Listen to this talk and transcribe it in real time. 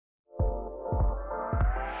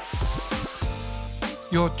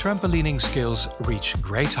Your trampolining skills reach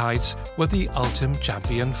great heights with the Ultim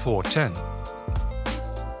Champion 410.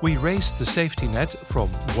 We raised the safety net from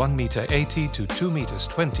 1,80 m to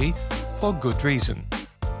 2,20 m for good reason.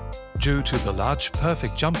 Due to the large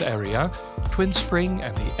perfect jump area, TwinSpring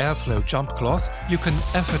and the airflow jump cloth, you can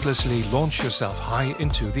effortlessly launch yourself high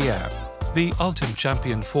into the air. The Ultim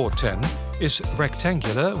Champion 410 is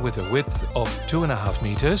rectangular with a width of 2.5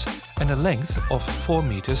 meters and a length of 4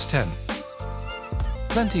 meters 10.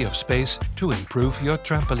 Plenty of space to improve your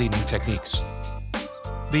trampolining techniques.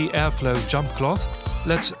 The airflow jump cloth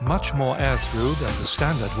lets much more air through than the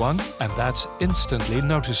standard one, and that's instantly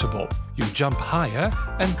noticeable. You jump higher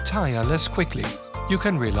and tire less quickly. You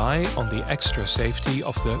can rely on the extra safety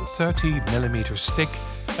of the 30 mm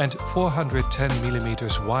thick and 410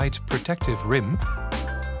 mm wide protective rim,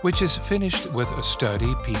 which is finished with a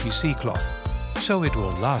sturdy PVC cloth, so it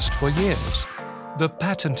will last for years. The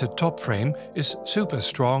patented top frame is super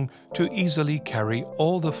strong to easily carry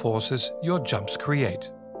all the forces your jumps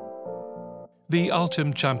create. The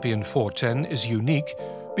Ultim Champion 410 is unique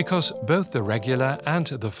because both the regular and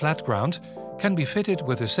the flat ground can be fitted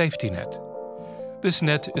with a safety net. This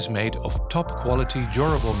net is made of top-quality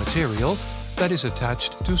durable material that is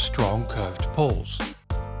attached to strong curved poles.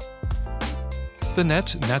 The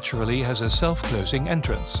net naturally has a self-closing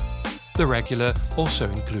entrance. The regular also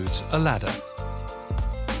includes a ladder.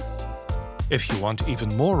 If you want even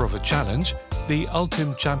more of a challenge, the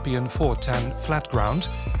Ultim Champion 410 flat ground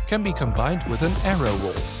can be combined with an aero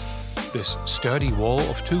wall. This sturdy wall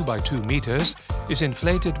of 2 by 2 meters is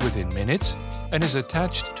inflated within minutes and is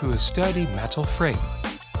attached to a sturdy metal frame.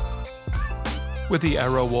 With the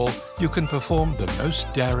aero wall, you can perform the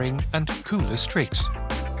most daring and coolest tricks.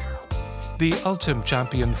 The Ultim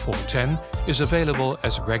Champion 410 is available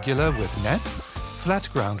as regular with net, flat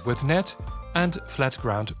ground with net and flat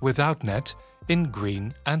ground without net in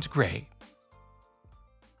green and grey.